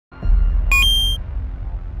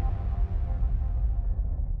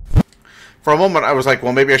For a moment, I was like,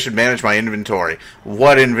 well, maybe I should manage my inventory.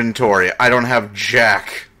 What inventory? I don't have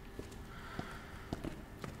jack.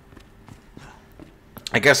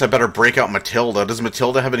 I guess I better break out Matilda. Does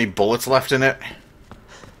Matilda have any bullets left in it?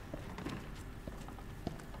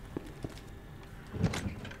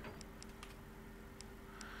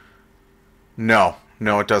 No.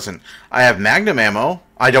 No, it doesn't. I have Magnum ammo.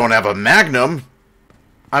 I don't have a Magnum.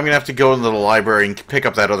 I'm going to have to go into the library and pick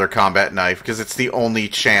up that other combat knife, because it's the only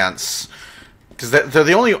chance. Because they're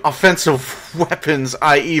the only offensive weapons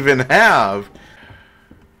I even have.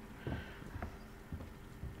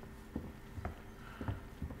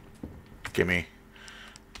 Gimme.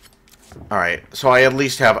 Alright, so I at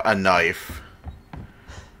least have a knife.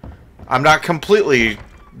 I'm not completely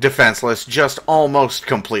defenseless, just almost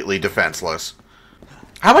completely defenseless.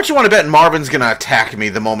 How much you want to bet Marvin's going to attack me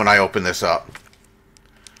the moment I open this up?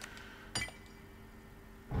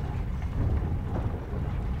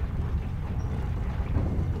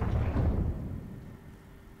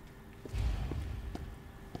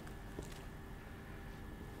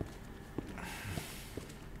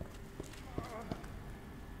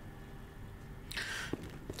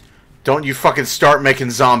 Don't you fucking start making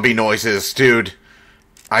zombie noises, dude.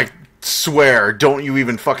 I swear, don't you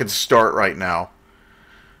even fucking start right now.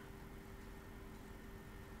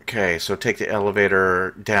 Okay, so take the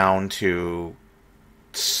elevator down to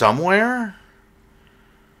somewhere?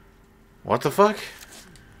 What the fuck?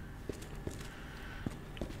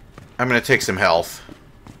 I'm gonna take some health.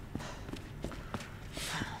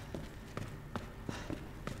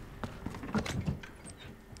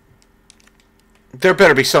 There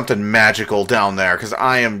better be something magical down there, because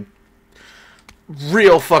I am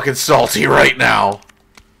real fucking salty right now.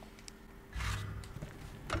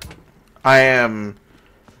 I am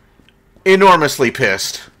enormously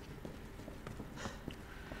pissed.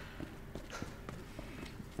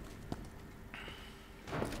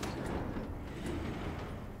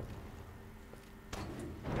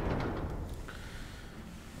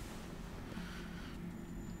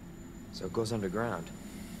 So it goes underground.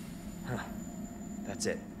 Huh. That's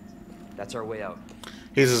it. That's our way out.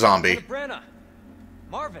 He's a zombie. Brenna!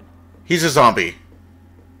 Marvin! He's a zombie.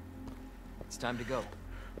 It's time to go.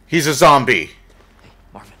 He's a zombie.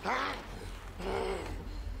 Marvin.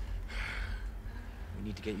 We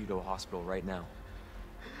need to get you to a hospital right now.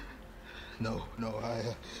 No,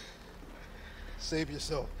 save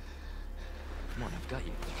yourself. Come on, I've got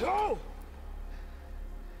you. Go!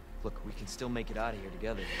 Look, we can still make it out of here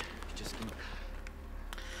together. Just keep...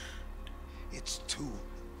 It's too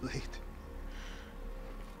late.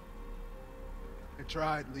 I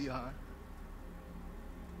tried, Leon.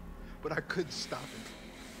 But I couldn't stop it.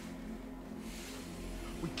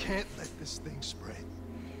 We can't let this thing spread.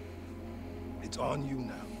 It's on you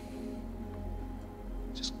now.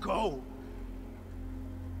 Just go.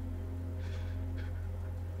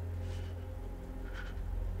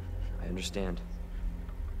 I understand.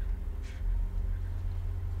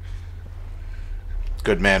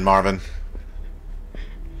 Good man, Marvin.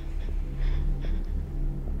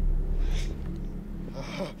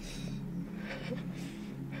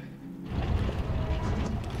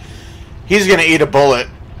 He's gonna eat a bullet.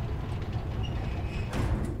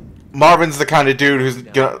 Marvin's the kind of dude who's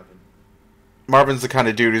gonna... Marvin's the kind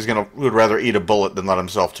of dude who'd rather eat a bullet than let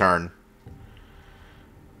himself turn.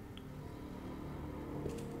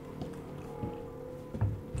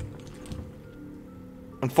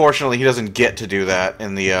 Unfortunately, he doesn't get to do that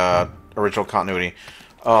in the original continuity.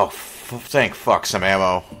 Oh, thank fuck, some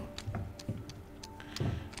ammo.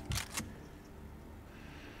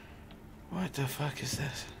 What the fuck is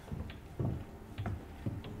this?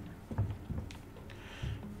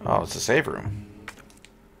 Oh, it's a save room.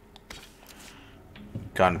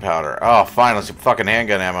 Gunpowder. Oh, finally, some fucking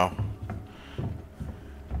handgun ammo.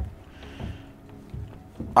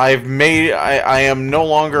 I am no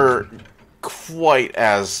longer quite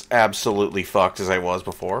as absolutely fucked as I was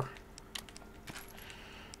before.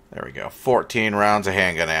 There we go. 14 rounds of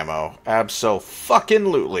handgun ammo.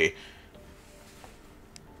 Abso-fucking-lutely.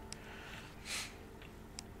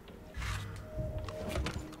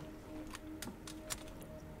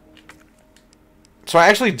 So I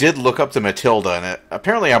actually did look up the Matilda, and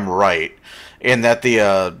apparently I'm right in that the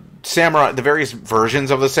the various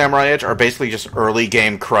versions of the Samurai Edge are basically just early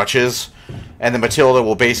game crutches, and the Matilda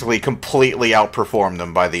will basically completely outperform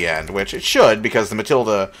them by the end, which it should, because the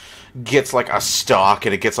Matilda gets like a stock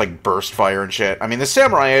and it gets like burst fire and shit. I mean, the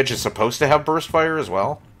Samurai Edge is supposed to have burst fire as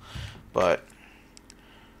well, but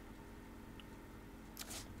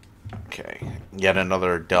okay, yet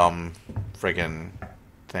another dumb friggin'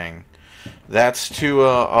 thing. That's to,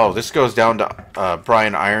 oh, this goes down to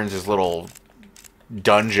Brian Irons' little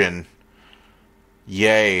dungeon.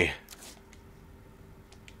 Yay.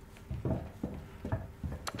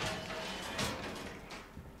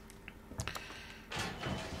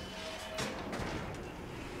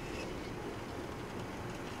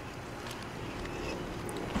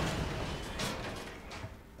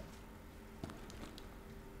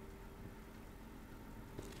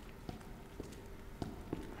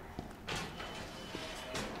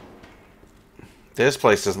 This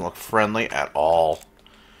place doesn't look friendly at all.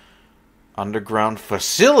 Underground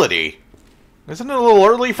facility? Isn't it a little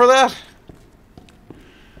early for that?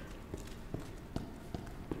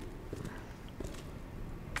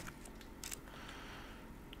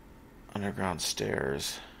 Underground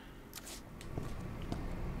stairs.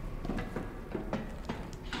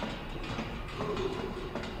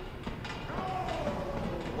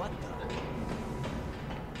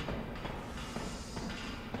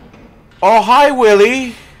 Oh, hi,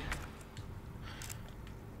 Willy!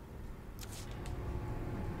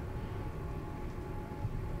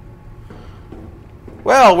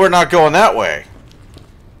 Well, we're not going that way.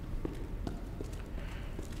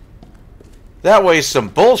 That way's some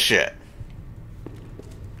bullshit.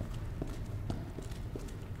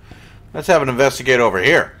 Let's have an investigate over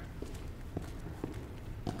here.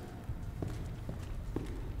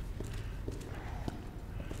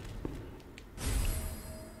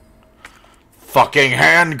 Fucking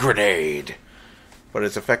hand grenade. But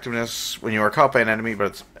its effectiveness when you are caught by an enemy, but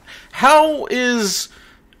it's... How is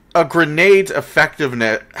a grenade's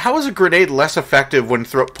effectiveness... How is a grenade less effective when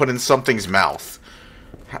put in something's mouth?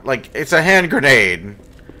 Like, it's a hand grenade.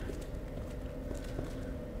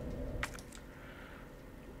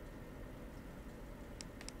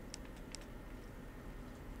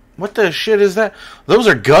 What the shit is that? Those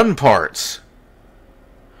are gun parts.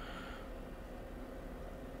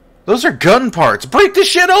 Those are gun parts. Break the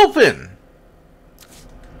shit open.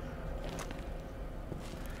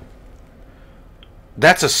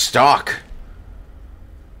 That's a stock.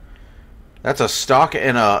 That's a stock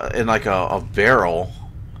in like a barrel.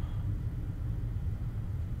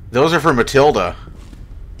 Those are for Matilda.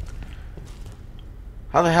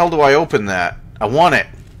 How the hell do I open that? I want it.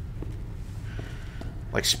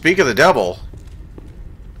 Like, speak of the devil.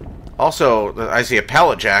 Also, I see a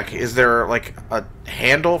pallet jack. Is there, like, a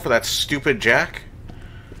handle for that stupid jack?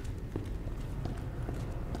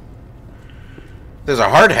 There's a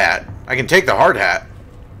hard hat. I can take the hard hat.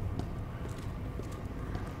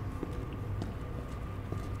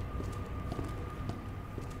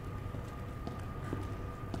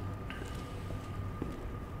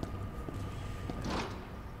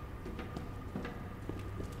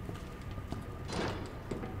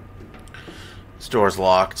 This door's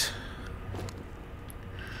locked.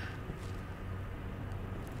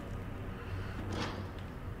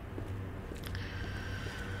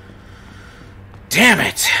 Damn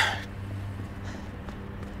it!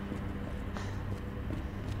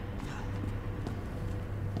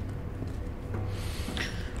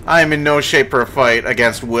 I am in no shape for a fight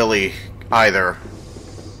against Willy either.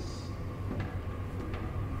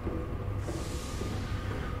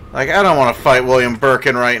 Like, I don't want to fight William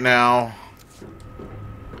Birkin right now.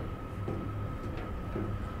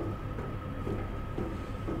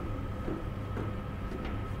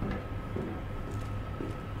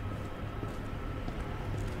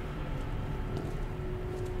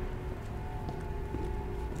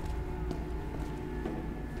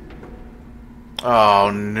 Oh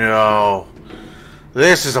no.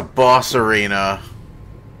 This is a boss arena.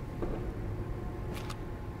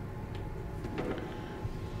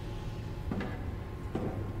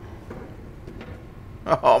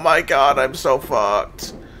 Oh my god, I'm so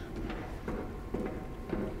fucked.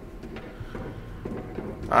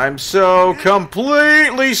 I'm so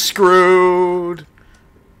completely screwed.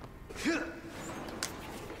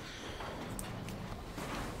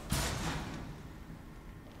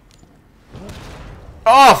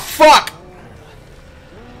 Oh, fuck!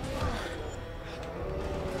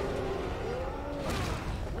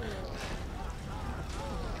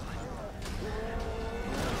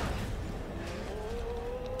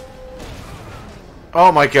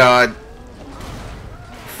 Oh my god.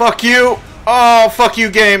 Fuck you! Oh, fuck you,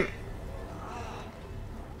 game!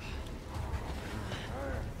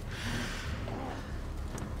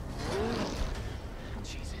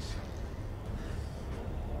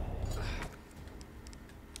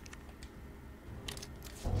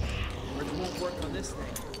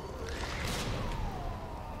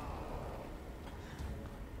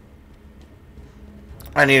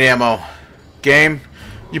 I need ammo. Game,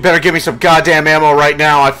 You better give me some goddamn ammo right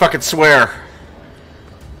now, I fucking swear.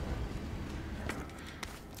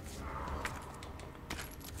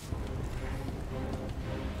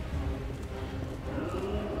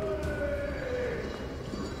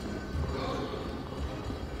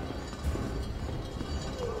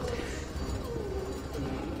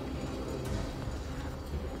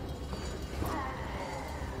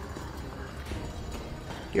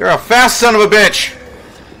 You're a fast son of a bitch!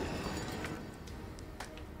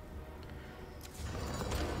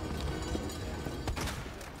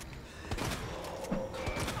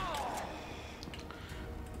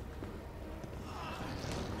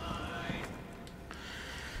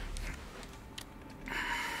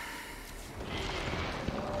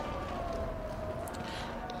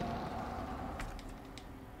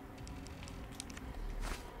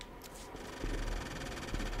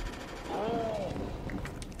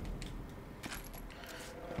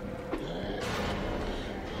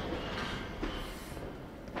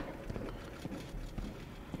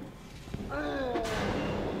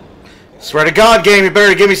 Swear to God, game, you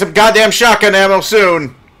better give me some goddamn shotgun ammo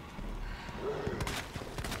soon! No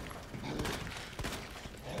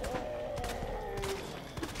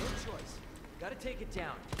choice. Gotta take it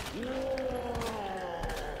down.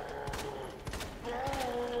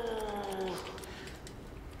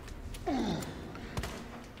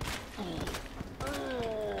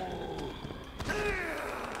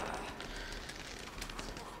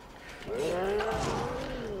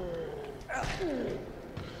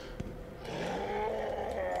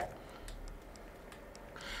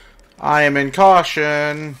 I am in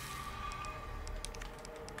caution.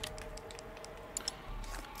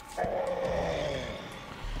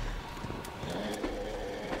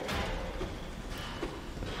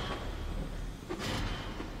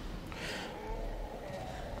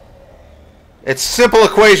 It's simple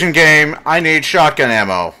equation game. I need shotgun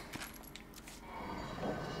ammo.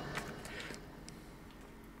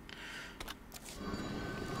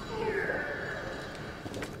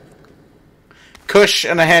 Kush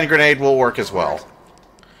and a hand grenade will work as well.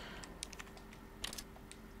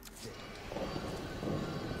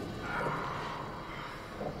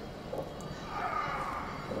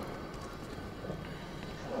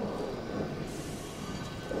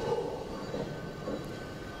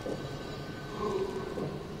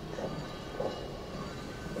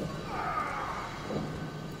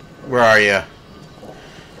 Where are you?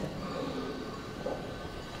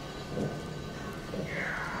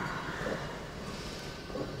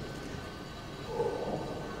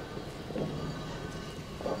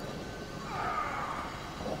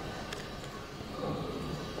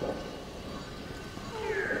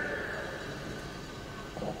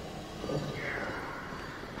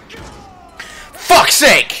 Fuck's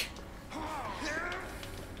sake!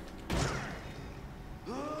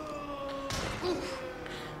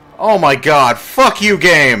 Oh my God, fuck you,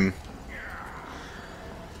 game!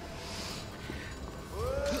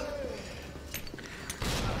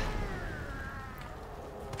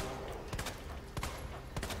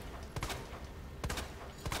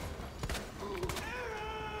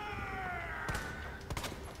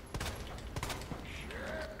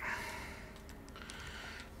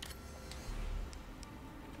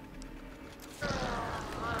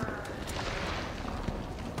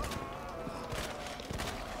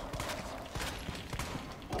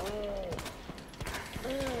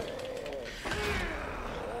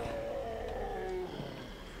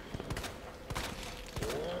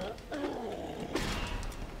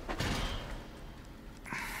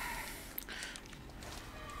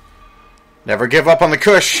 Never give up on the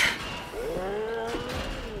Kush.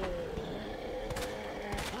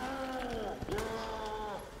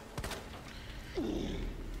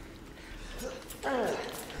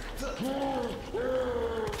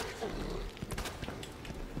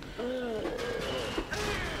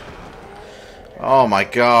 Oh my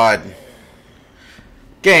God.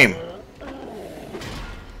 Game.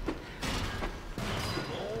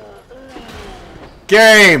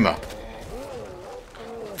 Game!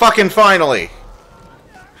 Fucking finally!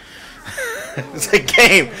 It's a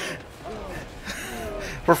game!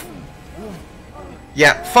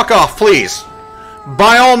 Yeah, fuck off, please!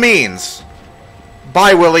 By all means!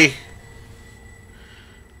 Bye, Willy!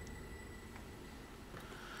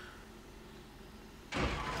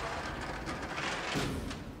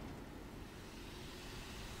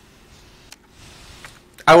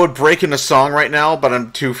 I would break into song right now, but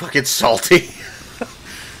I'm too fucking salty.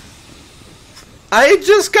 I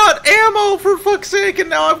just got ammo, for fuck's sake, and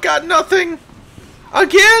now I've got nothing.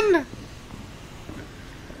 Again?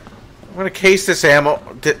 I'm gonna case this ammo.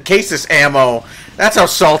 Case this ammo. That's how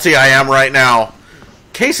salty I am right now.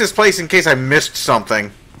 case this place in case I missed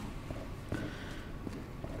something.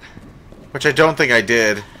 Which I don't think I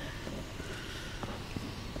did.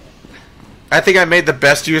 I think I made the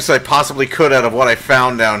best use I possibly could out of what I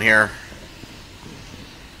found down here.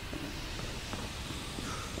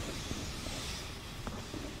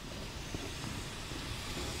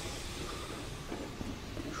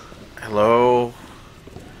 Hello?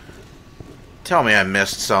 Tell me I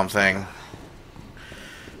missed something.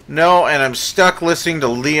 No, and I'm stuck listening to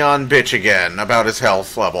Leon bitch again about his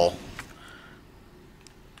health level.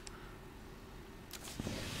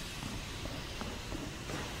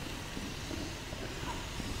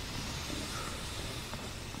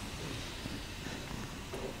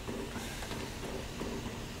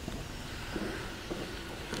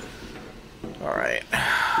 Alright.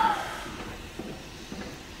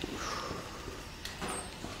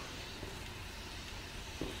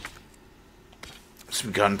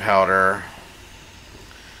 Some gunpowder.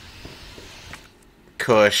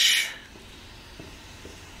 Kush.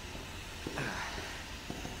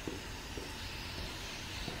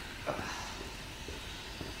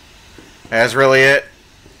 That's really it.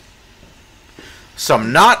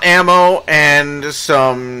 Some not ammo and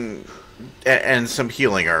some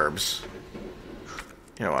healing herbs.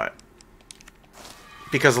 You know what?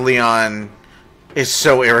 Because Leon is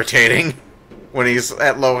so irritating when he's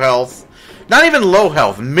at low health. Not even low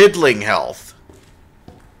health, middling health.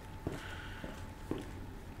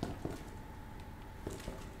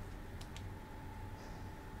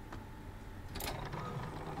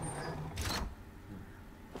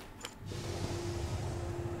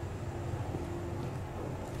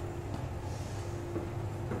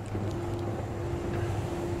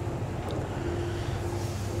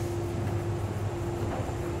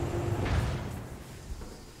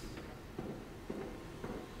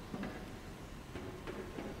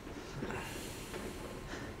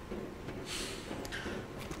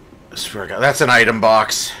 I swear to God, that's an item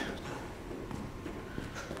box.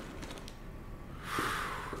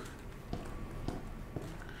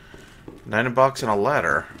 An item box and a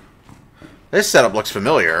ladder. This setup looks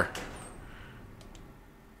familiar.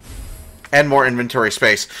 And more inventory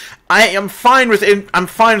space. I am fine with I'm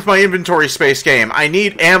fine with my inventory space game. I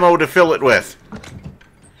need ammo to fill it with.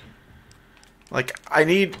 Like, I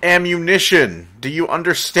need ammunition. Do you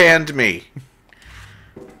understand me?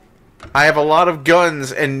 I have a lot of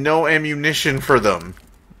guns and no ammunition for them.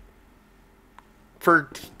 For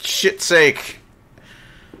shit's sake.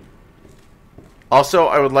 Also,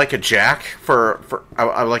 I would like a jack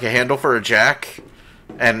I would like a handle for a jack,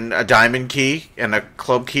 and a diamond key, and a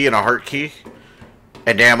club key, and a heart key,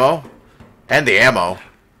 and ammo, and the ammo,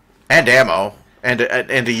 and ammo, and a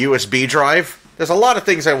USB drive. There's a lot of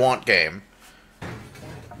things I want, game.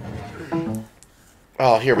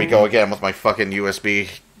 Oh, here we go again with my fucking USB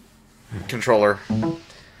controller.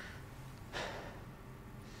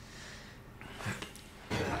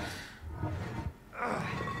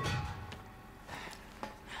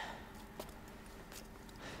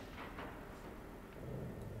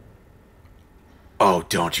 Oh,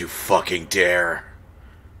 don't you fucking dare.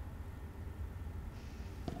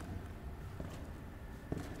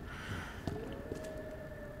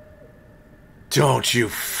 Don't you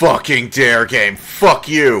fucking dare, game. Fuck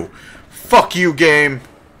you. Fuck you, game.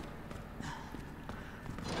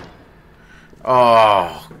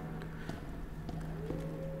 Oh.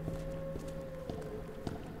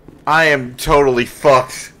 I am totally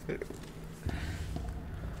fucked.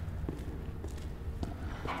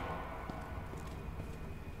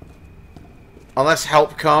 Unless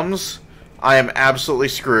help comes, I am absolutely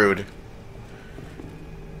screwed.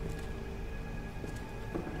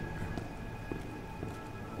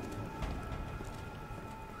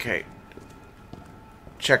 Okay.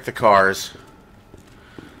 Check the cars.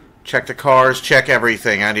 Check the cars, check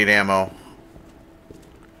everything. I need ammo.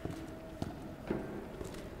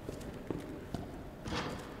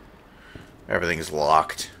 Everything's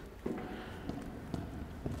locked.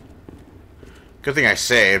 Good thing I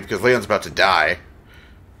saved, because Leon's about to die.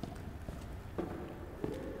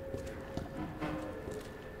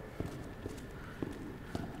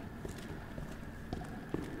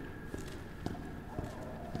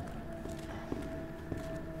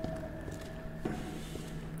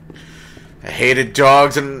 I hated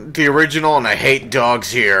dogs in the original, and I hate dogs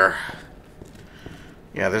here.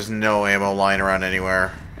 Yeah, there's no ammo lying around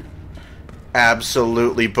anywhere.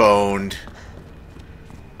 Absolutely boned.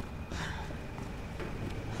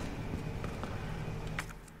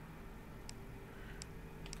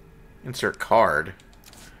 Insert card.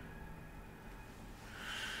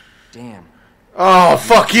 Damn. Oh,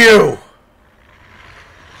 fuck you!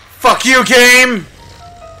 Fuck you, game!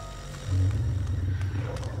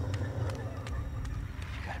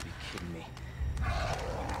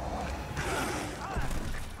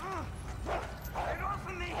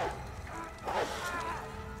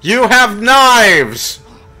 You have knives!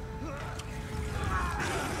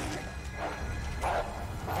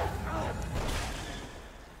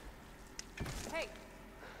 Hey,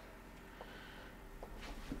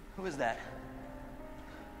 Who is that?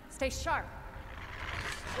 stay sharp.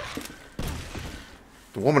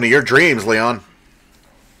 The woman of your dreams, Leon.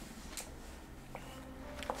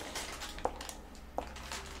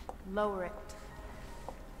 Lower it.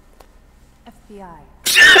 FBI.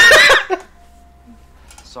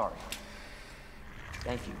 Sorry.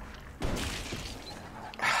 Thank you.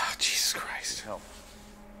 Oh, Jesus Christ. Help.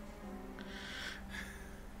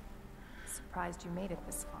 Surprised you made it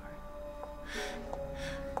this far.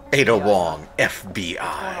 Ada Wong, What's going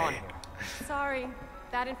FBI. on here? Sorry,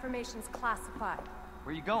 that information's classified.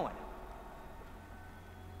 Where are you going?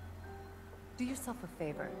 Do yourself a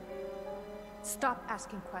favor. Stop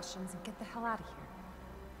asking questions and get the hell out of here.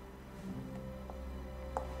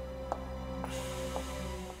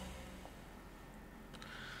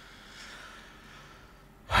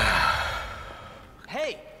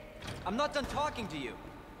 Hey! I'm not done talking to you.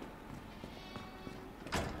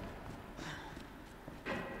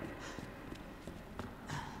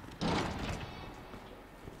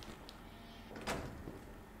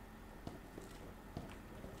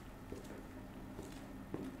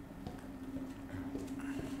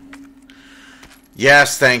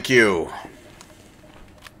 Yes, thank you.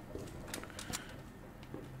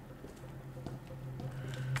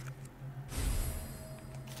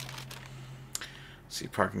 See,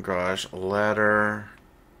 parking garage, ladder,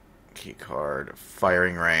 key card,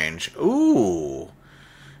 firing range. Ooh,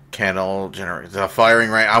 candle generator. The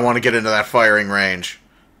firing range. I want to get into that firing range.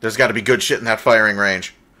 There's got to be good shit in that firing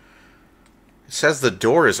range. It says the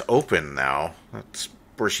door is open now. That's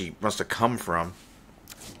where she must have come from.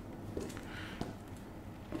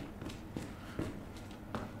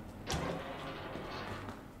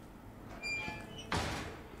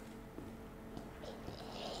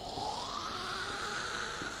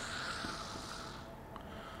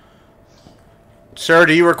 Sir,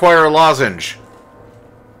 do you require a lozenge?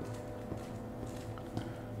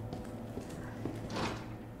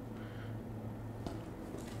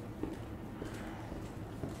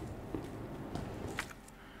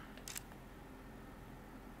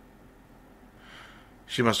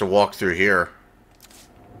 She must have walked through here.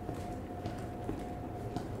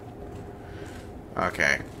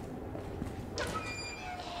 Okay.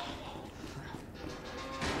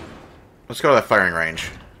 Let's go to that firing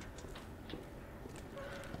range.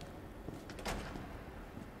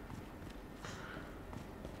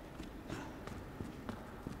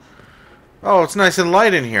 Oh, it's nice and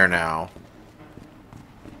light in here now.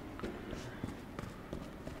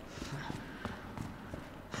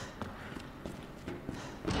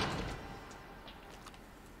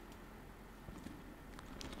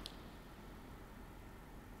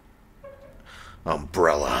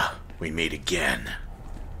 Umbrella, we meet again.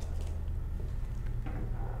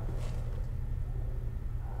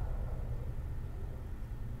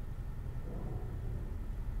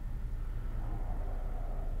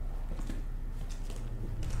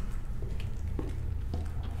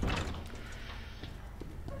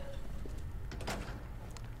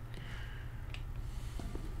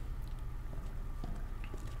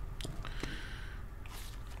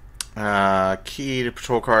 Key to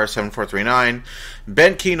patrol car 7439.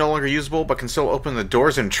 Bent key no longer usable, but can still open the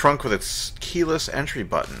doors and trunk with its keyless entry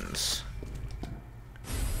buttons.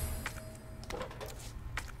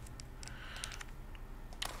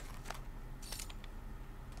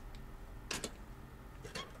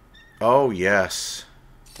 Oh, yes.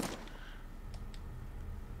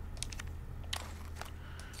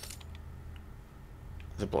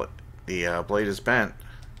 The blade is bent.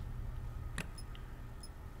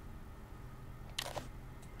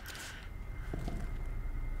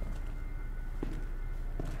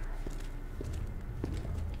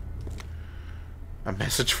 A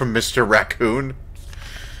message from Mr. Raccoon.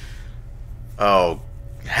 Oh,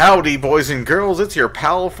 howdy, boys and girls. It's your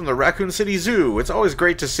pal from the Raccoon City Zoo. It's always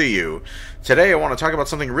great to see you. Today I want to talk about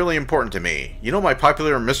something really important to me. You know my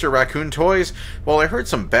popular Mr. Raccoon toys? Well, I heard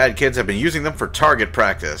some bad kids have been using them for target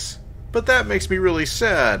practice. But that makes me really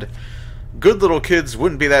sad. Good little kids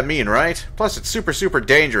wouldn't be that mean, right? Plus, it's super, super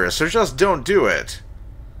dangerous, so just don't do it.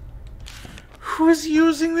 Who is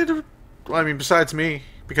using the... Well, I mean, besides me.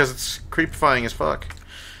 Because it's creepifying as fuck.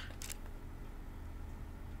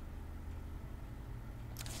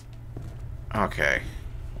 Okay.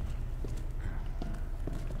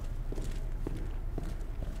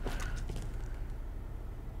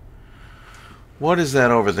 What is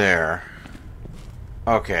that over there?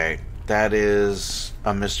 Okay, that is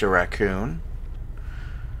a Mr. Raccoon.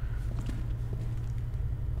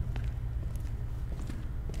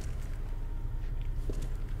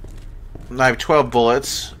 I have 12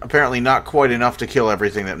 bullets. Apparently not quite enough to kill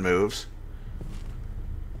everything that moves.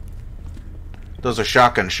 Those are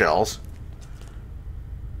shotgun shells.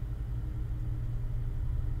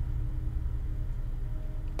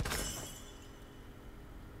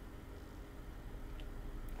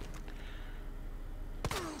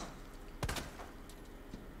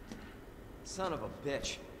 Son of a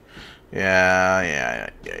bitch. Yeah.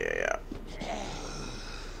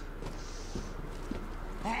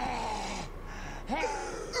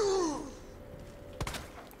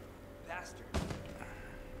 Bastard.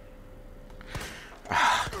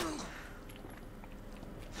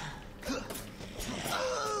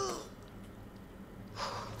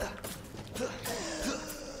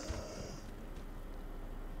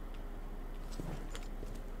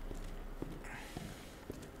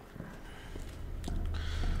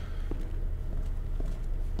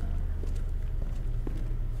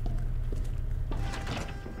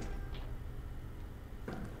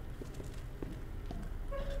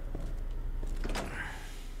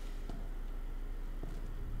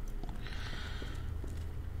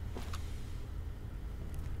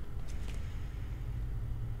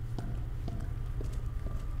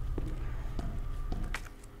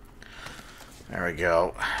 There we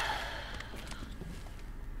go.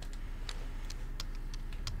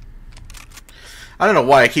 I don't know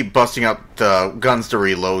why I keep busting out the guns to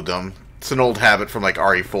reload them. It's an old habit from like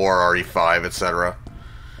RE4, RE5, etc.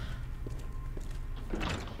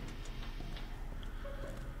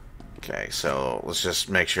 Okay, so let's just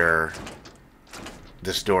make sure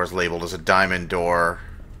this door is labeled as a diamond door.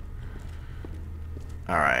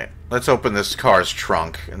 Alright, let's open this car's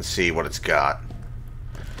trunk and see what it's got.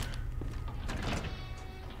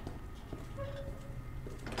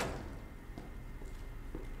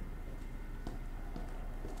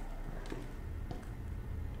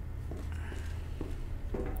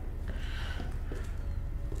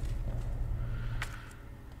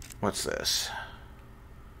 What's this?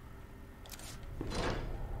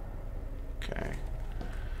 Okay.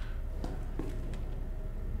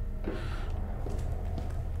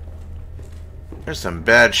 There's some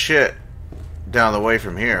bad shit down the way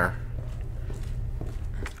from here.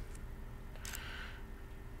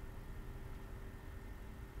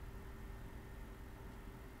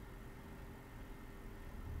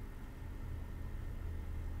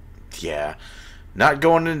 Yeah. Not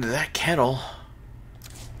going into that kennel.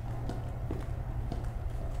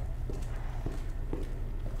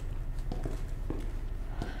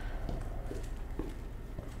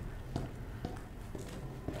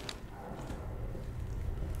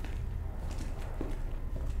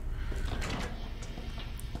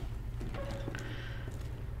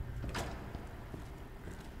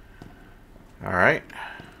 Alright.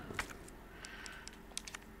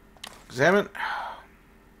 Examine.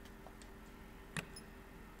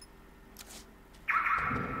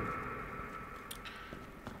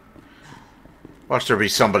 Watch there be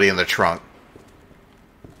somebody in the trunk.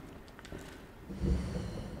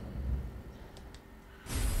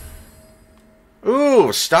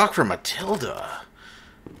 Ooh, stock for Matilda.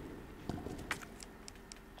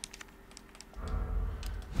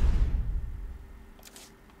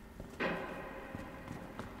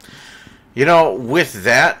 You know, with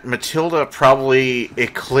that, Matilda probably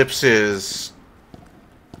eclipses...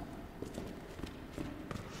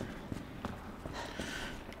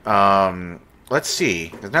 let's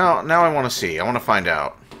see. Now I want to see. I want to find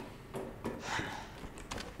out.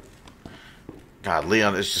 God,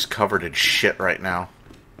 Leon is just covered in shit right now.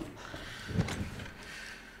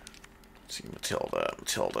 Let's see, Matilda.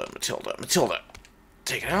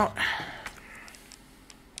 Take it out.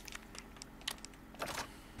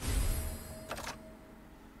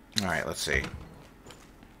 Alright, let's see.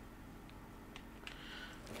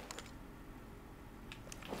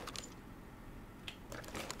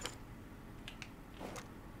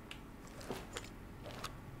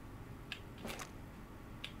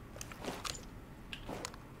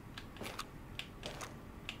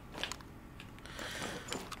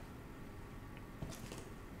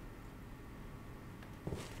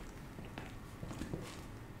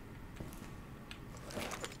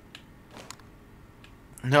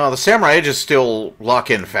 No, the Samurai Edges still lock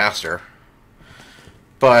in faster.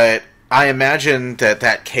 But I imagine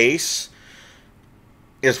that case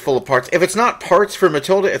is full of parts. If it's not parts for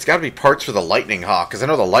Matilda, it's got to be parts for the Lightning Hawk, because I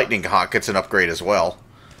know the Lightning Hawk gets an upgrade as well.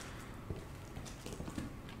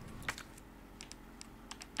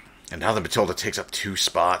 And now the Matilda takes up 2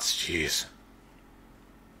 spots. Jeez.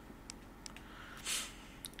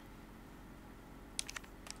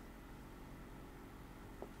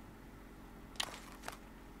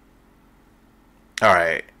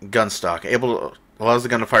 Alright. gun stock. Allows the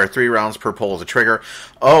gun to fire 3 rounds per pull as a trigger.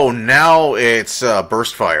 Oh, now it's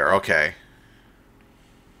burst fire. Okay.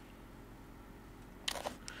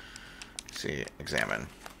 Let's see, examine.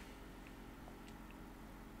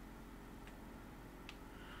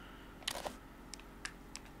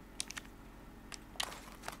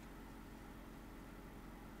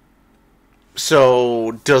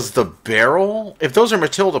 So, does the barrel... If those are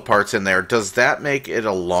Matilda parts in there, does that make it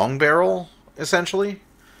a long barrel, essentially?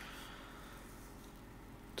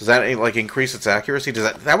 Does that, like, increase its accuracy?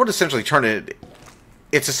 Does that would essentially turn it...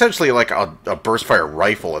 It's essentially like a burst fire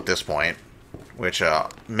rifle at this point, which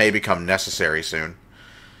may become necessary soon.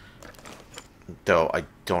 Though, I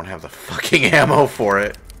don't have the fucking ammo for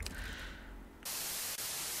it.